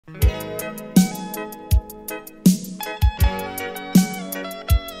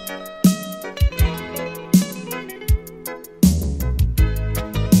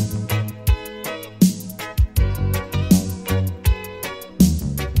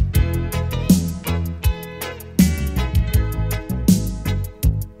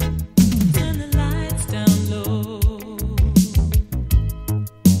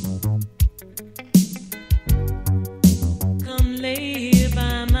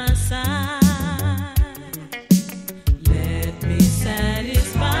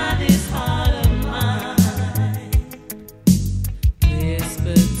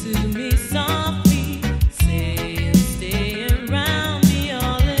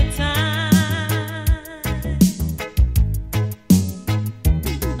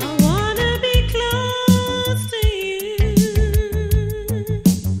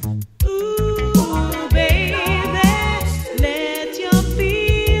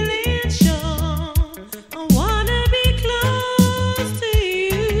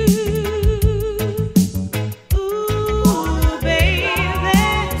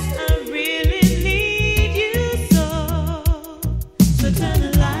So turn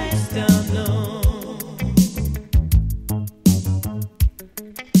the lights down low.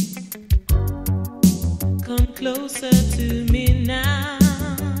 Come closer to me now.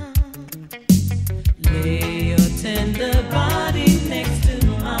 Lay your tender body next to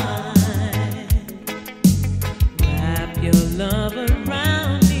mine. Wrap your love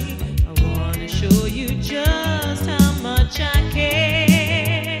around me. I wanna show you just how much I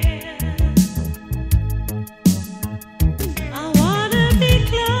care. I wanna be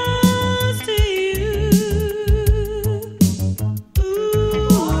close to you.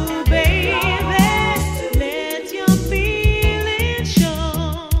 Ooh, baby, let your feelings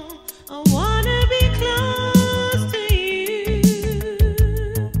show. I wanna be close to you.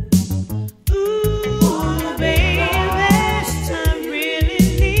 Ooh, baby, I really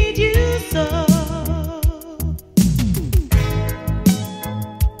need you so.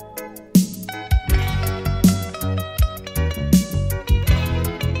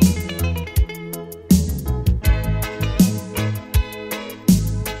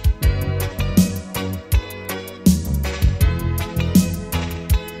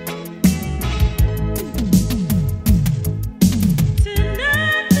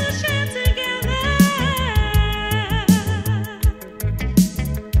 Tonight we'll share together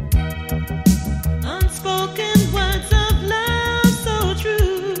unspoken words of love so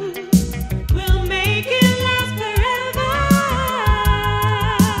true. We'll make it last forever.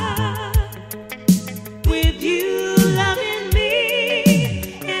 With you loving me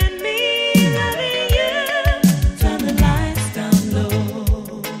and me loving you. Turn the lights down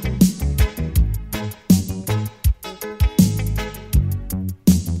low.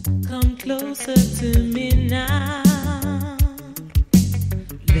 Come closer to me now.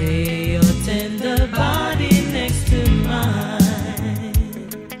 Lay your tender body next to mine.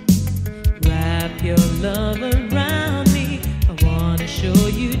 Wrap your love around me. I wanna show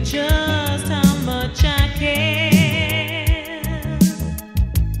you just